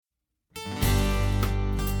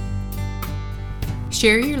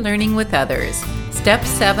Share your learning with others. Step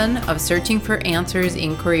 7 of Searching for Answers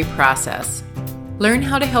Inquiry Process. Learn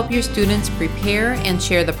how to help your students prepare and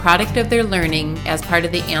share the product of their learning as part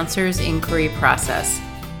of the Answers Inquiry process.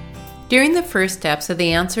 During the first steps of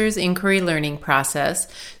the Answers Inquiry learning process,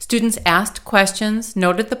 students asked questions,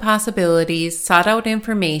 noted the possibilities, sought out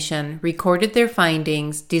information, recorded their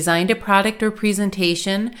findings, designed a product or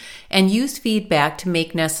presentation, and used feedback to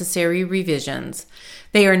make necessary revisions.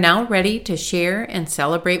 They are now ready to share and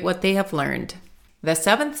celebrate what they have learned. The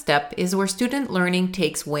 7th step is where student learning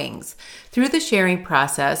takes wings. Through the sharing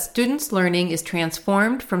process, students' learning is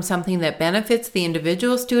transformed from something that benefits the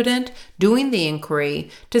individual student doing the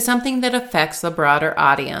inquiry to something that affects the broader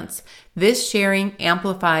audience. This sharing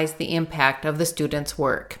amplifies the impact of the student's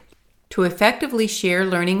work. To effectively share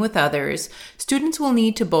learning with others, students will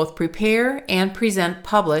need to both prepare and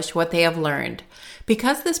publish what they have learned.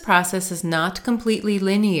 Because this process is not completely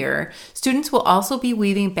linear, students will also be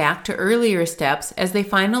weaving back to earlier steps as they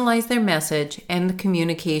finalize their message and the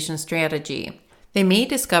communication strategy. They may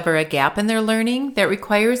discover a gap in their learning that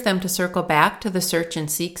requires them to circle back to the search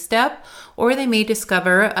and seek step, or they may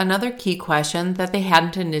discover another key question that they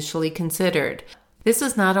hadn't initially considered. This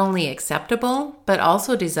is not only acceptable, but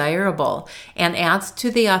also desirable, and adds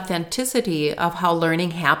to the authenticity of how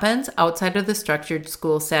learning happens outside of the structured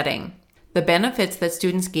school setting. The benefits that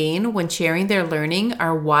students gain when sharing their learning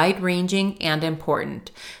are wide-ranging and important.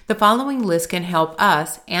 The following list can help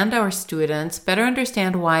us and our students better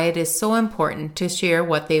understand why it is so important to share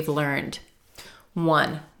what they've learned.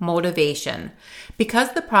 1. Motivation.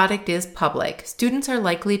 Because the product is public, students are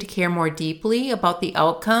likely to care more deeply about the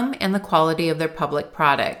outcome and the quality of their public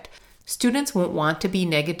product. Students won't want to be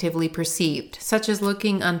negatively perceived, such as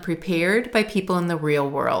looking unprepared by people in the real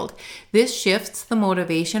world. This shifts the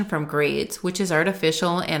motivation from grades, which is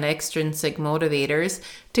artificial and extrinsic motivators,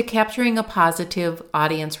 to capturing a positive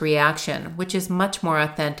audience reaction, which is much more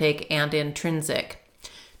authentic and intrinsic.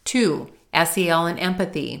 2. SEL and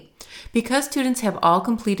empathy. Because students have all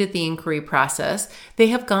completed the inquiry process, they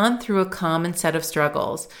have gone through a common set of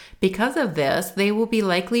struggles. Because of this, they will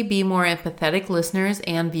likely be more empathetic listeners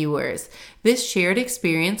and viewers. This shared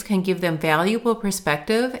experience can give them valuable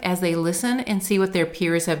perspective as they listen and see what their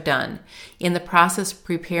peers have done. In the process of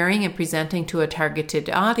preparing and presenting to a targeted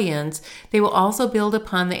audience, they will also build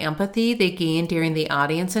upon the empathy they gained during the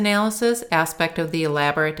audience analysis aspect of the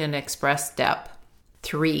elaborate and express step.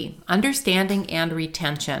 3. Understanding and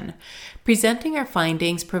retention. Presenting our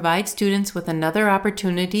findings provides students with another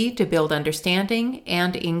opportunity to build understanding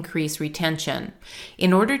and increase retention.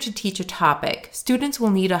 In order to teach a topic, students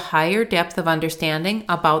will need a higher depth of understanding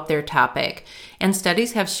about their topic, and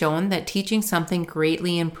studies have shown that teaching something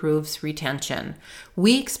greatly improves retention.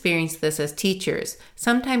 We experience this as teachers,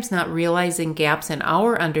 sometimes not realizing gaps in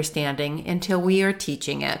our understanding until we are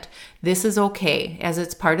teaching it. This is okay, as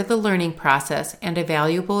it's part of the learning process and a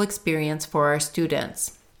valuable experience for our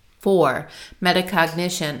students. 4.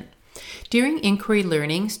 Metacognition. During inquiry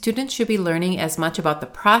learning, students should be learning as much about the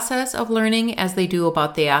process of learning as they do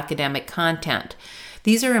about the academic content.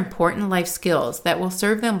 These are important life skills that will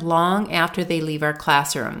serve them long after they leave our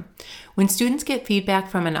classroom. When students get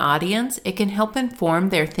feedback from an audience, it can help inform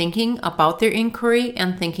their thinking about their inquiry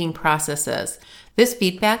and thinking processes. This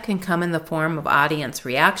feedback can come in the form of audience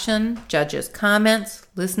reaction, judges' comments,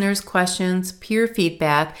 listeners' questions, peer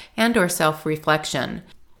feedback, and/or self-reflection.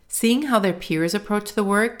 Seeing how their peers approach the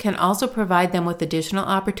work can also provide them with additional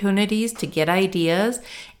opportunities to get ideas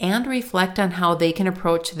and reflect on how they can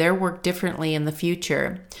approach their work differently in the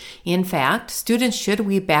future. In fact, students should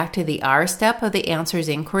weave back to the R step of the Answers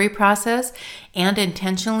Inquiry process and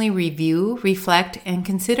intentionally review, reflect, and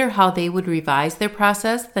consider how they would revise their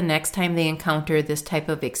process the next time they encounter this type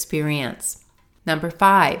of experience. Number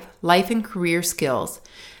 5, life and career skills.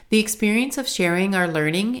 The experience of sharing our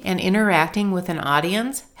learning and interacting with an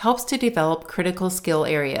audience helps to develop critical skill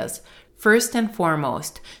areas. First and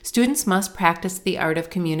foremost, students must practice the art of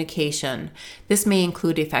communication. This may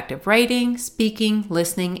include effective writing, speaking,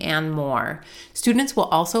 listening, and more. Students will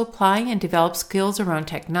also apply and develop skills around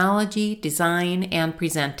technology, design, and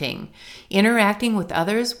presenting. Interacting with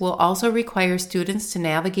others will also require students to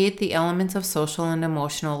navigate the elements of social and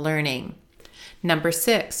emotional learning. Number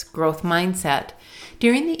 6, growth mindset.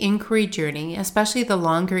 During the inquiry journey, especially the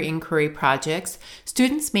longer inquiry projects,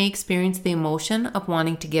 students may experience the emotion of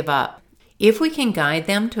wanting to give up. If we can guide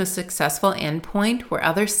them to a successful endpoint where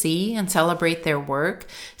others see and celebrate their work,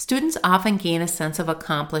 students often gain a sense of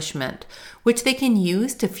accomplishment, which they can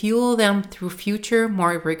use to fuel them through future,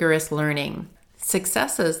 more rigorous learning.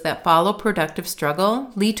 Successes that follow productive struggle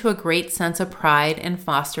lead to a great sense of pride and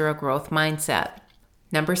foster a growth mindset.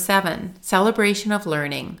 Number 7, celebration of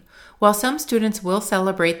learning. While some students will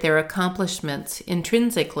celebrate their accomplishments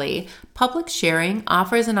intrinsically, public sharing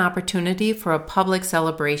offers an opportunity for a public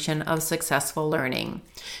celebration of successful learning.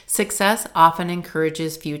 Success often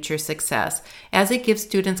encourages future success, as it gives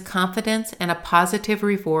students confidence and a positive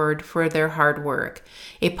reward for their hard work.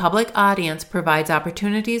 A public audience provides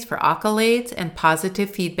opportunities for accolades, and positive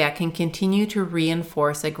feedback can continue to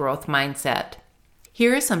reinforce a growth mindset.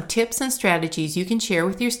 Here are some tips and strategies you can share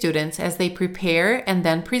with your students as they prepare and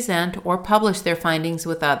then present or publish their findings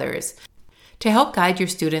with others. To help guide your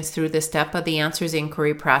students through this step of the Answers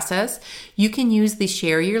Inquiry process, you can use the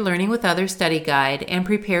Share Your Learning with Others study guide and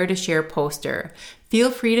Prepare to Share poster. Feel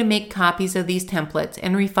free to make copies of these templates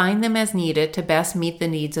and refine them as needed to best meet the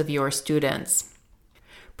needs of your students.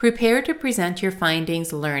 Prepare to present your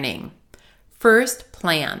findings learning. First,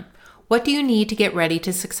 plan. What do you need to get ready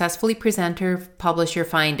to successfully present or publish your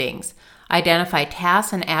findings? Identify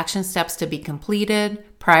tasks and action steps to be completed.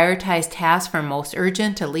 Prioritize tasks from most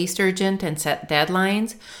urgent to least urgent and set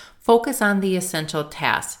deadlines. Focus on the essential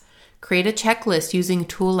tasks. Create a checklist using a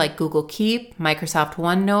tool like Google Keep, Microsoft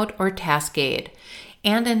OneNote, or Taskade.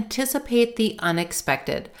 And anticipate the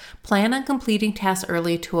unexpected. Plan on completing tasks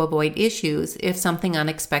early to avoid issues if something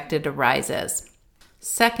unexpected arises.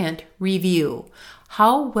 Second, review.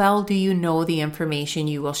 How well do you know the information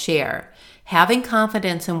you will share? Having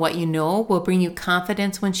confidence in what you know will bring you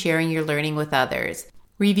confidence when sharing your learning with others.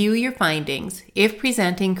 Review your findings. If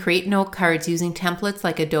presenting, create note cards using templates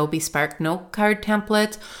like Adobe Spark note card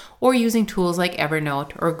templates or using tools like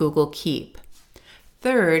Evernote or Google Keep.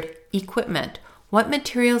 Third, equipment. What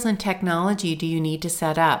materials and technology do you need to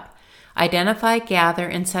set up? Identify, gather,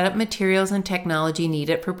 and set up materials and technology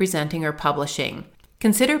needed for presenting or publishing.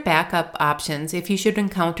 Consider backup options if you should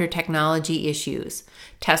encounter technology issues.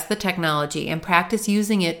 Test the technology and practice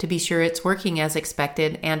using it to be sure it's working as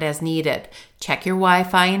expected and as needed. Check your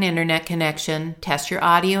Wi-Fi and internet connection, test your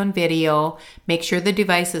audio and video, make sure the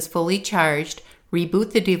device is fully charged,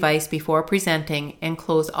 reboot the device before presenting, and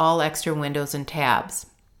close all extra windows and tabs.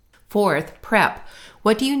 Fourth, prep.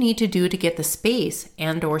 What do you need to do to get the space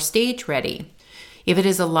and/or stage ready? If it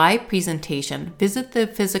is a live presentation, visit the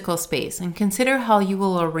physical space and consider how you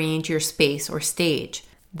will arrange your space or stage.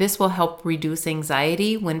 This will help reduce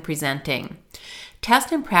anxiety when presenting.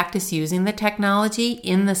 Test and practice using the technology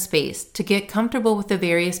in the space to get comfortable with the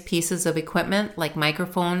various pieces of equipment like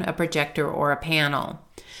microphone, a projector, or a panel.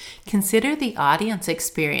 Consider the audience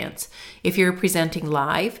experience. If you're presenting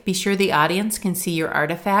live, be sure the audience can see your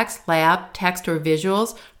artifacts, lab, text, or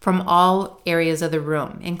visuals from all areas of the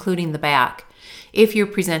room, including the back. If you're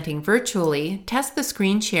presenting virtually, test the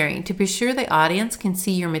screen sharing to be sure the audience can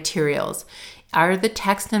see your materials. Are the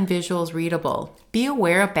text and visuals readable? Be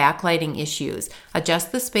aware of backlighting issues.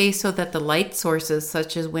 Adjust the space so that the light sources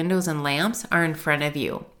such as windows and lamps are in front of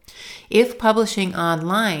you. If publishing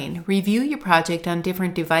online, review your project on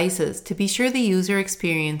different devices to be sure the user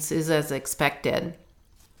experience is as expected.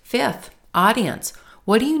 Fifth, audience.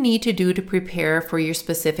 What do you need to do to prepare for your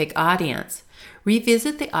specific audience?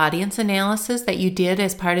 Revisit the audience analysis that you did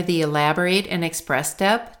as part of the Elaborate and Express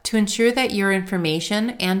step to ensure that your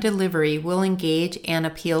information and delivery will engage and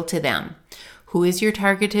appeal to them. Who is your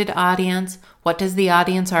targeted audience? What does the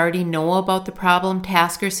audience already know about the problem,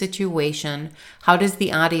 task, or situation? How does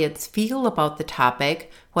the audience feel about the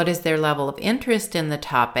topic? What is their level of interest in the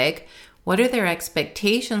topic? What are their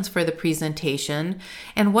expectations for the presentation?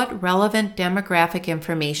 And what relevant demographic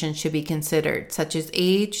information should be considered, such as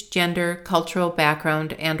age, gender, cultural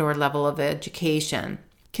background, and/or level of education?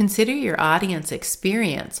 Consider your audience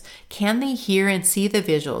experience. Can they hear and see the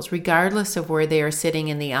visuals regardless of where they are sitting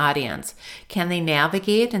in the audience? Can they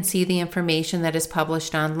navigate and see the information that is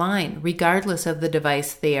published online regardless of the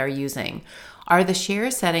device they are using? Are the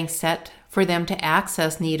share settings set for them to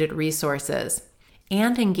access needed resources?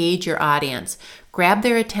 And engage your audience. Grab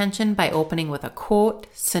their attention by opening with a quote,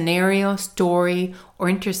 scenario, story, or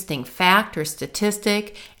interesting fact or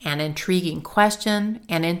statistic, an intriguing question,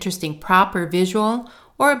 an interesting prop or visual,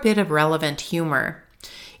 or a bit of relevant humor.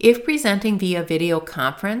 If presenting via video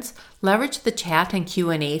conference, leverage the chat and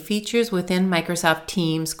Q&A features within Microsoft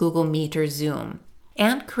Teams, Google Meet, or Zoom.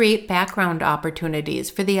 And create background opportunities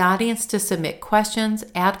for the audience to submit questions,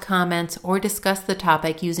 add comments, or discuss the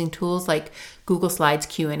topic using tools like Google Slides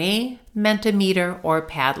Q&A, Mentimeter, or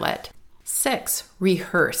Padlet. 6.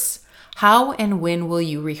 Rehearse. How and when will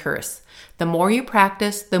you rehearse? The more you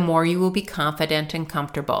practice, the more you will be confident and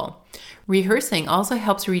comfortable. Rehearsing also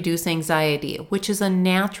helps reduce anxiety, which is a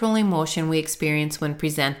natural emotion we experience when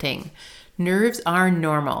presenting. Nerves are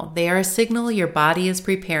normal. They are a signal your body is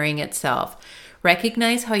preparing itself.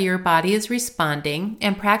 Recognize how your body is responding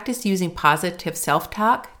and practice using positive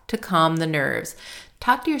self-talk to calm the nerves.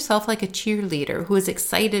 Talk to yourself like a cheerleader who is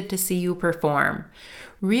excited to see you perform.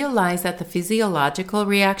 Realize that the physiological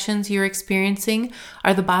reactions you're experiencing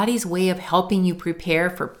are the body's way of helping you prepare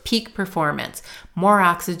for peak performance, more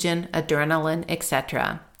oxygen, adrenaline,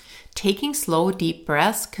 etc. Taking slow, deep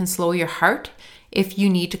breaths can slow your heart if you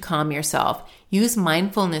need to calm yourself. Use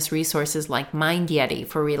mindfulness resources like Mind Yeti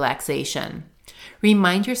for relaxation.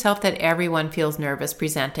 Remind yourself that everyone feels nervous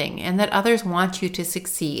presenting and that others want you to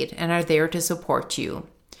succeed and are there to support you.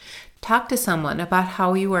 Talk to someone about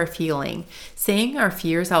how you are feeling. Saying our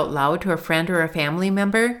fears out loud to a friend or a family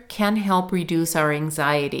member can help reduce our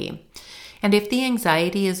anxiety. And if the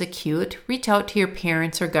anxiety is acute, reach out to your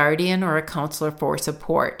parents or guardian or a counselor for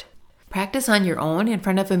support. Practice on your own in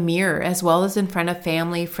front of a mirror as well as in front of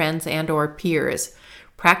family, friends, and/or peers.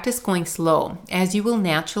 Practice going slow, as you will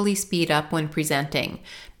naturally speed up when presenting.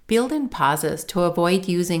 Build in pauses to avoid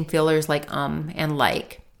using fillers like and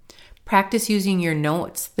like. Practice using your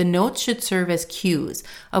notes. The notes should serve as cues.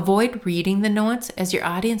 Avoid reading the notes as your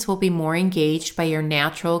audience will be more engaged by your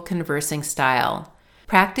natural conversing style.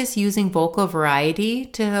 Practice using vocal variety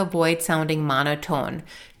to avoid sounding monotone.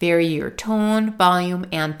 Vary your tone, volume,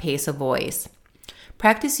 and pace of voice.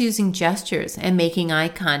 Practice using gestures and making eye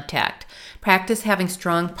contact. Practice having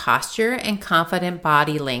strong posture and confident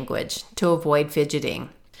body language to avoid fidgeting.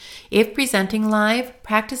 If presenting live,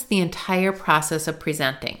 practice the entire process of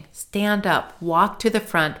presenting. Stand up, walk to the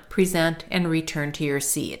front, present, and return to your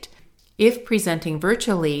seat. If presenting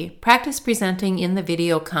virtually, practice presenting in the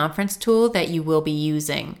video conference tool that you will be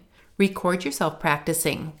using. Record yourself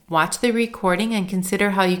practicing. Watch the recording and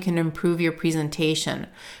consider how you can improve your presentation.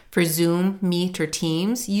 For Zoom, Meet, or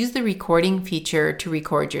Teams, use the recording feature to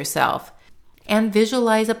record yourself. And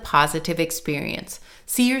visualize a positive experience.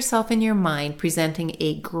 See yourself in your mind presenting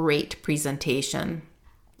a great presentation.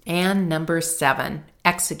 And number 7,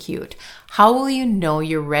 execute. How will you know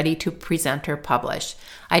you're ready to present or publish?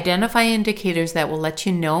 Identify indicators that will let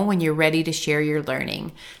you know when you're ready to share your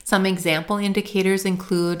learning. Some example indicators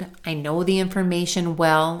include, I know the information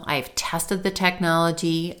well, I've tested the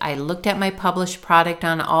technology, I looked at my published product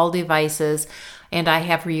on all devices, and I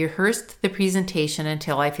have rehearsed the presentation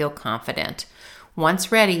until I feel confident.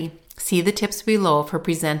 Once ready, see the tips below for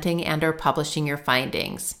presenting and/or publishing your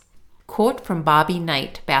findings. Quote from Bobby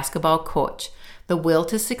Knight, basketball coach: "The will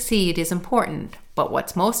to succeed is important, but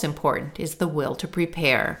what's most important is the will to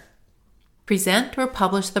prepare." Present or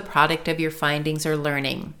publish the product of your findings or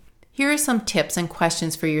learning. Here are some tips and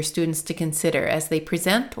questions for your students to consider as they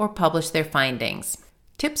present or publish their findings.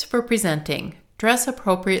 Tips for presenting. Dress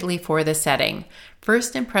appropriately for the setting.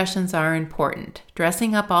 First impressions are important.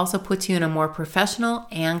 Dressing up also puts you in a more professional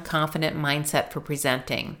and confident mindset for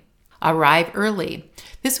presenting. Arrive early.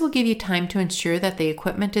 This will give you time to ensure that the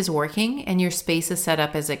equipment is working and your space is set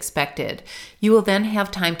up as expected. You will then have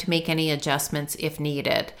time to make any adjustments if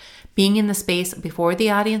needed. Being in the space before the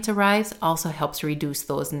audience arrives also helps reduce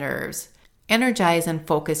those nerves. Energize and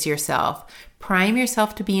focus yourself. Prime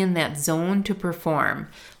yourself to be in that zone to perform.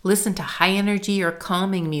 Listen to high energy or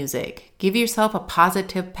calming music. Give yourself a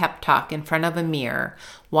positive pep talk in front of a mirror.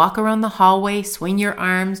 Walk around the hallway, swing your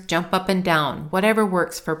arms, jump up and down, whatever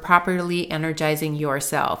works for properly energizing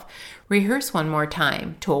yourself. Rehearse one more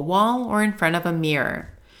time, to a wall or in front of a mirror.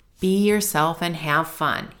 Be yourself and have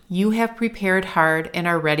fun. You have prepared hard and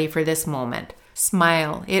are ready for this moment.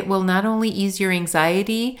 Smile. It will not only ease your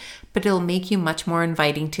anxiety, but it'll make you much more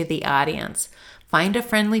inviting to the audience. Find a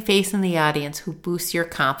friendly face in the audience who boosts your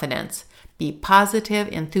confidence. Be positive,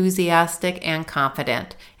 enthusiastic, and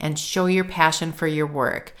confident, and show your passion for your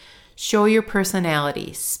work. Show your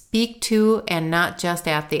personality. Speak to and not just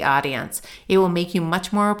at the audience. It will make you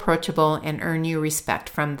much more approachable and earn you respect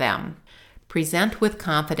from them. Present with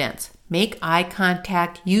confidence. Make eye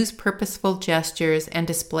contact, use purposeful gestures, and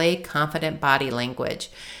display confident body language.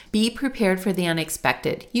 Be prepared for the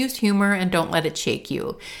unexpected. Use humor and don't let it shake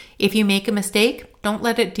you. If you make a mistake, don't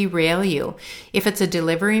let it derail you. If it's a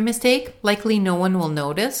delivery mistake, likely no one will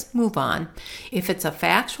notice. Move on. If it's a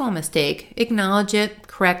factual mistake, acknowledge it,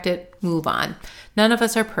 correct it, move on. None of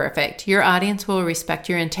us are perfect. Your audience will respect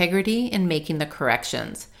your integrity in making the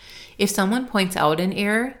corrections. If someone points out an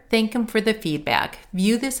error, thank them for the feedback.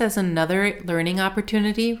 View this as another learning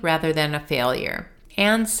opportunity rather than a failure.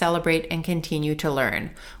 And celebrate and continue to learn.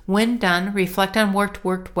 When done, reflect on what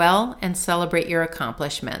worked well and celebrate your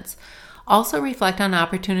accomplishments. Also reflect on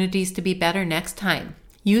opportunities to be better next time.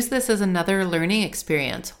 Use this as another learning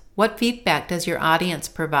experience. What feedback does your audience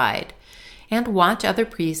provide? And watch other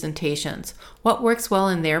presentations. What works well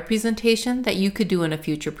in their presentation that you could do in a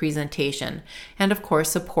future presentation? And of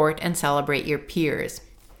course, support and celebrate your peers.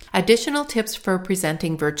 Additional tips for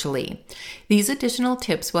presenting virtually. These additional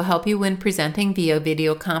tips will help you when presenting via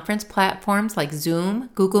video conference platforms like Zoom,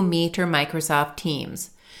 Google Meet, or Microsoft Teams.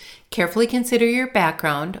 Carefully consider your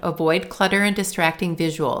background. Avoid clutter and distracting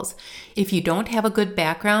visuals. If you don't have a good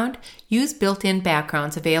background, use built-in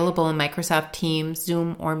backgrounds available in Microsoft Teams,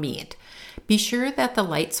 Zoom, or Meet. Be sure that the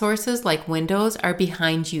light sources like windows are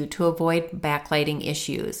behind you to avoid backlighting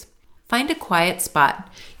issues. Find a quiet spot.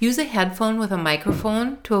 Use a headphone with a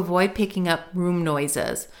microphone to avoid picking up room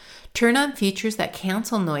noises. Turn on features that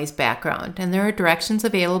cancel noise background, and there are directions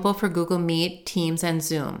available for Google Meet, Teams, and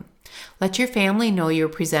Zoom. Let your family know you're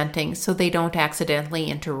presenting so they don't accidentally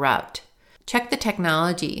interrupt. Check the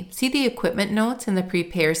technology. See the equipment notes in the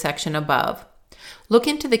Prepare section above. Look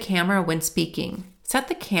into the camera when speaking. Set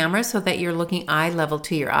the camera so that you're looking eye level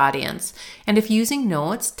to your audience. And if using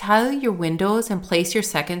notes, tile your windows and place your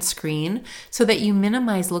second screen so that you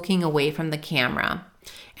minimize looking away from the camera.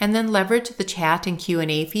 And then leverage the chat and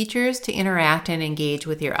Q&A features to interact and engage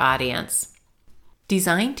with your audience.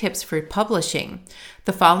 Design tips for publishing.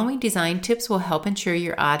 The following design tips will help ensure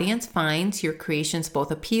your audience finds your creations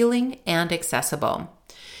both appealing and accessible.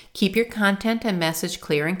 Keep your content and message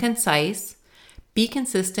clear and concise. Be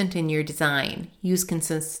consistent in your design. Use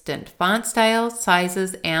consistent font styles,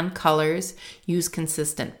 sizes, and colors. Use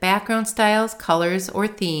consistent background styles, colors, or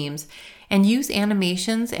themes. And use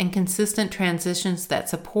animations and consistent transitions that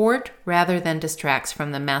support rather than distracts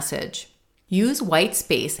from the message. Use white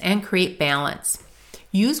space and create balance.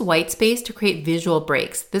 Use white space to create visual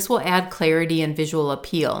breaks. This will add clarity and visual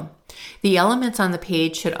appeal. The elements on the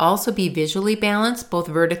page should also be visually balanced, both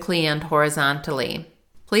vertically and horizontally.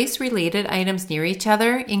 Place related items near each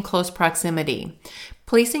other in close proximity.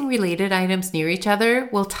 Placing related items near each other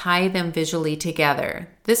will tie them visually together.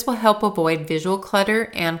 This will help avoid visual clutter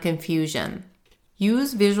and confusion.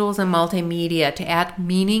 Use visuals and multimedia to add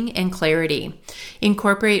meaning and clarity.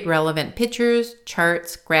 Incorporate relevant pictures,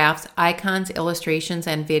 charts, graphs, icons, illustrations,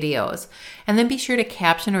 and videos. And then be sure to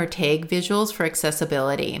caption or tag visuals for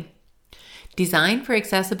accessibility. Design for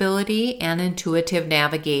accessibility and intuitive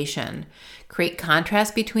navigation. Create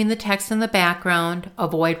contrast between the text and the background.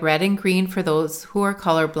 Avoid red and green for those who are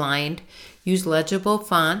colorblind. Use legible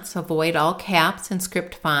fonts. Avoid all caps and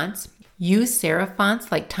script fonts. Use serif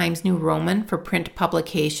fonts like Times New Roman for print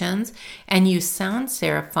publications. And use sans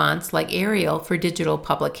serif fonts like Arial for digital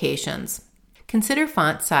publications. Consider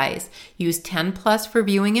font size. Use 10 plus for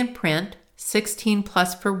viewing in print, 16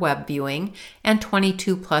 plus for web viewing, and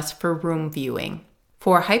 22 plus for room viewing.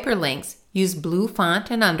 For hyperlinks, use blue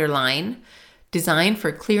font and underline. Design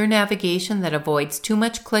for clear navigation that avoids too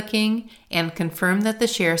much clicking, and confirm that the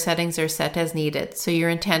share settings are set as needed so your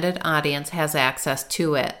intended audience has access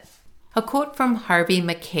to it. A quote from Harvey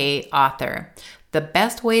Mackay, author: "The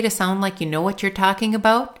best way to sound like you know what you're talking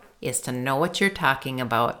about is to know what you're talking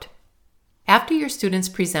about." After your students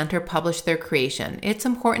present or publish their creation, it's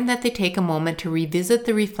important that they take a moment to revisit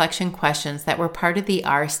the reflection questions that were part of the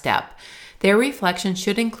R step. Their reflection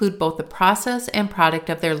should include both the process and product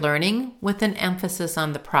of their learning, with an emphasis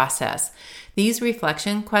on the process. These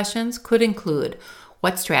reflection questions could include: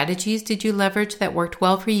 what strategies did you leverage that worked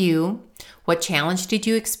well for you? What challenge did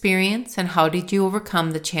you experience, and how did you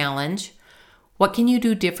overcome the challenge? What can you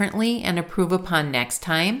do differently and improve upon next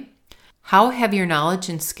time? How have your knowledge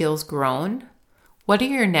and skills grown? What are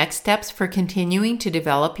your next steps for continuing to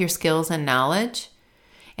develop your skills and knowledge?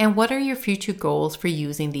 And what are your future goals for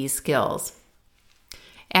using these skills?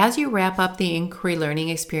 As you wrap up the inquiry learning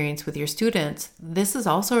experience with your students, this is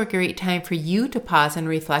also a great time for you to pause and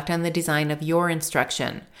reflect on the design of your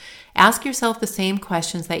instruction. Ask yourself the same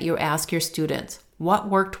questions that you ask your students. What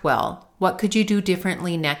worked well? What could you do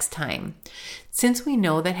differently next time? Since we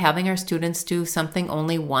know that having our students do something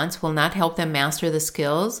only once will not help them master the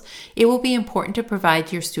skills, it will be important to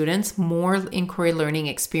provide your students more inquiry learning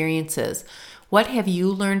experiences. What have you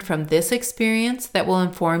learned from this experience that will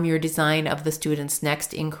inform your design of the student's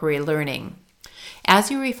next inquiry learning? As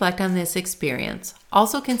you reflect on this experience,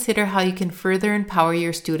 also consider how you can further empower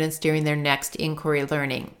your students during their next inquiry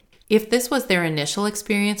learning. If this was their initial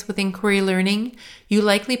experience with inquiry learning, you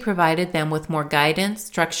likely provided them with more guidance,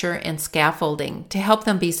 structure, and scaffolding to help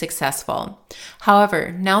them be successful.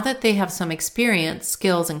 However, now that they have some experience,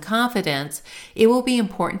 skills, and confidence, it will be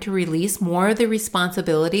important to release more of the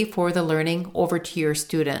responsibility for the learning over to your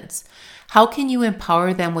students. How can you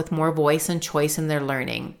empower them with more voice and choice in their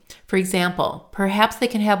learning? For example, perhaps they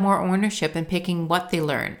can have more ownership in picking what they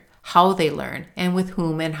learn, how they learn, and with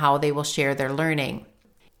whom and how they will share their learning.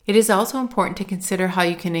 It is also important to consider how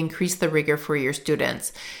you can increase the rigor for your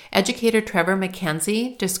students. Educator Trevor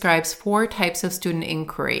McKenzie describes 4 types of student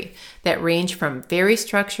inquiry that range from very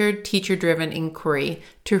structured, teacher-driven inquiry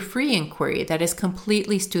to free inquiry that is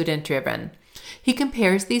completely student-driven. He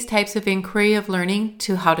compares these types of inquiry of learning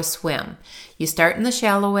to how to swim. You start in the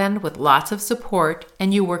shallow end with lots of support,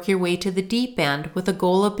 and you work your way to the deep end with the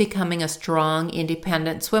goal of becoming a strong,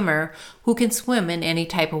 independent swimmer who can swim in any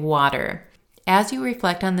type of water. As you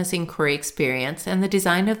reflect on this inquiry experience and the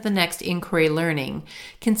design of the next inquiry learning,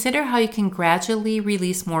 consider how you can gradually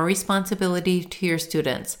release more responsibility to your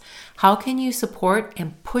students. How can you support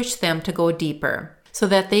and push them to go deeper so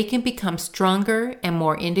that they can become stronger and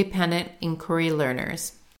more independent inquiry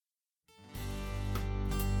learners?